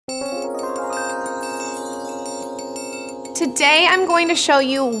Today I'm going to show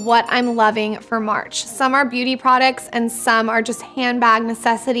you what I'm loving for March. Some are beauty products and some are just handbag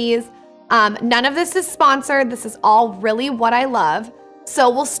necessities. None of this is sponsored. This is all really what I love. So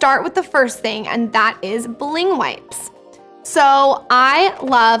we'll start with the first thing, and that is bling wipes. So I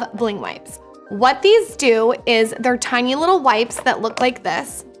love bling wipes. What these do is they're tiny little wipes that look like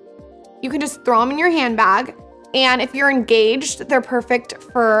this. You can just throw them in your handbag. And if you're engaged, they're perfect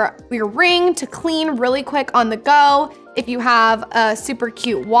for your ring to clean really quick on the go. If you have a super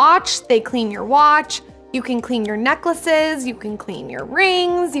cute watch, they clean your watch. You can clean your necklaces, you can clean your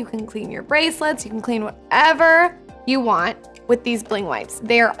rings, you can clean your bracelets, you can clean whatever you want with these bling wipes.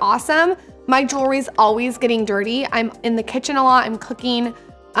 They are awesome. My jewelry's always getting dirty. I'm in the kitchen a lot, I'm cooking.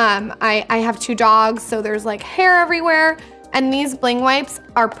 I have 2 dogs, so there's like hair everywhere. And these bling wipes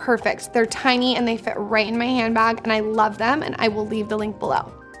are perfect. They're tiny and they fit right in my handbag, and I love them, and I will leave the link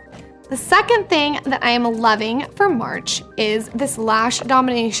below. The second thing that I am loving for March is this Lash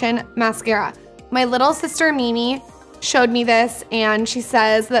Domination mascara. My little sister Mimi showed me this, and she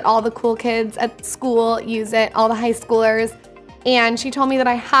says that all the cool kids at school use it, all the high schoolers, and she told me that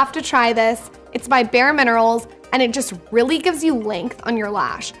I have to try this. It's by Bare Minerals, and it just really gives you length on your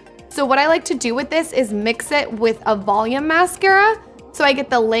lash. So what I like to do with this is mix it with a volume mascara, so I get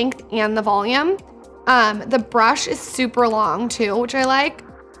the length and the volume. The brush is super long too, which I like.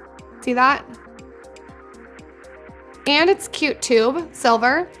 See that? And it's cute tube,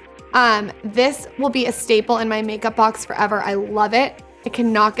 silver. This will be a staple in my makeup box forever. I love it. I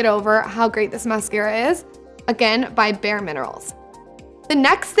cannot get over how great this mascara is. Again, by Bare Minerals. The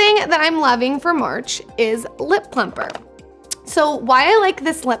next thing that I'm loving for March is lip plumper. So why I like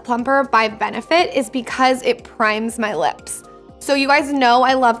this lip plumper by Benefit is because it primes my lips. So you guys know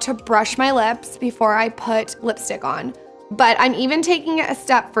I love to brush my lips before I put lipstick on, but I'm even taking it a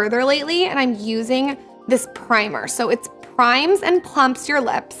step further lately, and I'm using this primer. So it primes and plumps your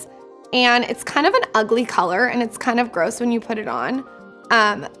lips, and it's kind of an ugly color, and it's kind of gross when you put it on.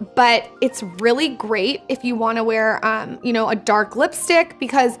 But it's really great if you want to wear, you know, a dark lipstick,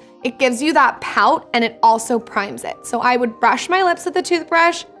 because it gives you that pout and it also primes it. So I would brush my lips with a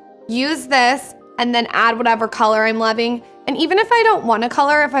toothbrush, use this, and then add whatever color I'm loving. And even if I don't want a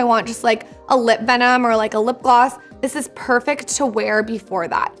color, if I want just like a lip venom or like a lip gloss, this is perfect to wear before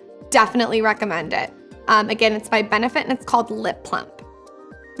that. Definitely recommend it. Again, it's by Benefit and it's called Lip Plump.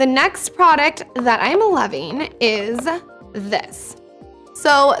 The next product that I'm loving is this.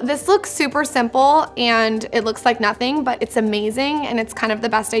 So this looks super simple and it looks like nothing, but it's amazing and it's kind of the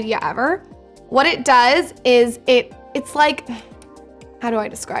best idea ever. What it does is it's like, how do I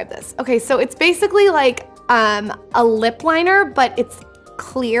describe this? Okay, so it's basically like a lip liner, but it's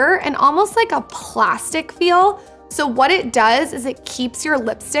clear and almost like a plastic feel. So what it does is it keeps your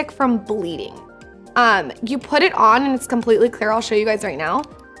lipstick from bleeding. You put it on and it's completely clear. I'll show you guys right now.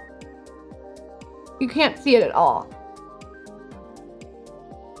 You can't see it at all.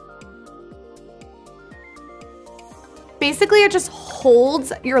 Basically, it just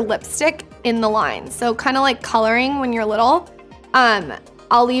holds your lipstick in the line. So kind of like coloring when you're little.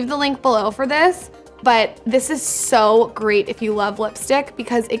 I'll leave the link below for this, but this is so great if you love lipstick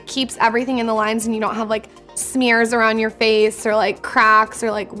because it keeps everything in the lines and you don't have like smears around your face or like cracks or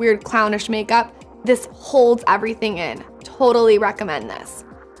like weird clownish makeup. This holds everything in. Totally recommend this.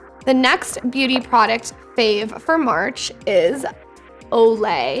 The next beauty product fave for March is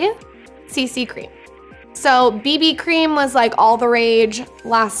Olay CC Cream. So BB cream was like all the rage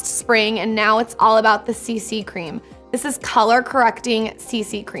last spring, and now it's all about the CC cream. This is color correcting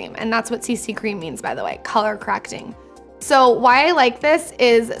CC cream, and that's what CC cream means, by the way, color correcting. So why I like this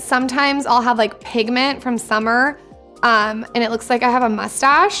is sometimes I'll have like pigment from summer and it looks like I have a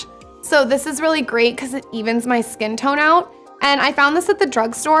mustache. So this is really great because it evens my skin tone out. And I found this at the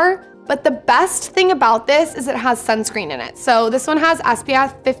drugstore, but the best thing about this is it has sunscreen in it. So this one has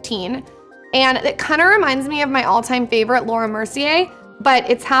SPF 15. And it kind of reminds me of my all-time favorite, Laura Mercier, but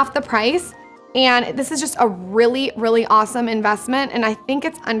it's half the price. And this is just a really, really awesome investment. And I think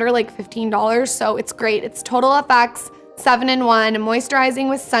it's under like $15, so it's great. It's Total Effects 7-in-1, moisturizing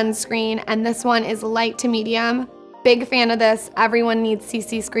with sunscreen. And this one is light to medium. Big fan of this. Everyone needs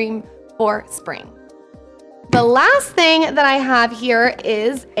CC cream for spring. The last thing that I have here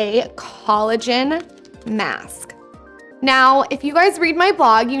is a collagen mask. Now, if you guys read my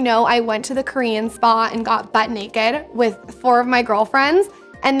blog, you know I went to the Korean spa and got butt naked with 4 of my girlfriends,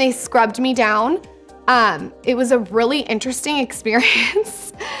 and they scrubbed me down. It was a really interesting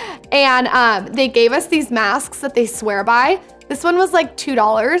experience. And they gave us these masks that they swear by. This one was like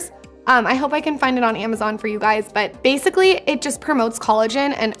 $2. I hope I can find it on Amazon for you guys, but basically it just promotes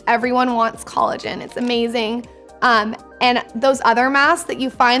collagen and everyone wants collagen. It's amazing. And those other masks that you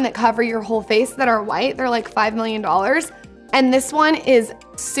find that cover your whole face that are white, they're like $5 million. And this one is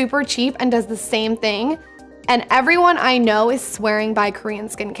super cheap and does the same thing. And everyone I know is swearing by Korean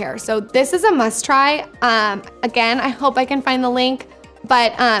skincare. So this is a must try. Again, I hope I can find the link,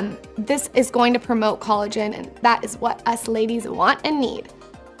 but this is going to promote collagen, and that is what us ladies want and need.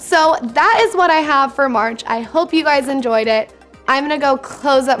 So that is what I have for March. I hope you guys enjoyed it. I'm gonna go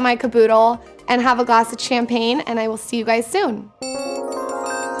close up my caboodle and have a glass of champagne, and I will see you guys soon.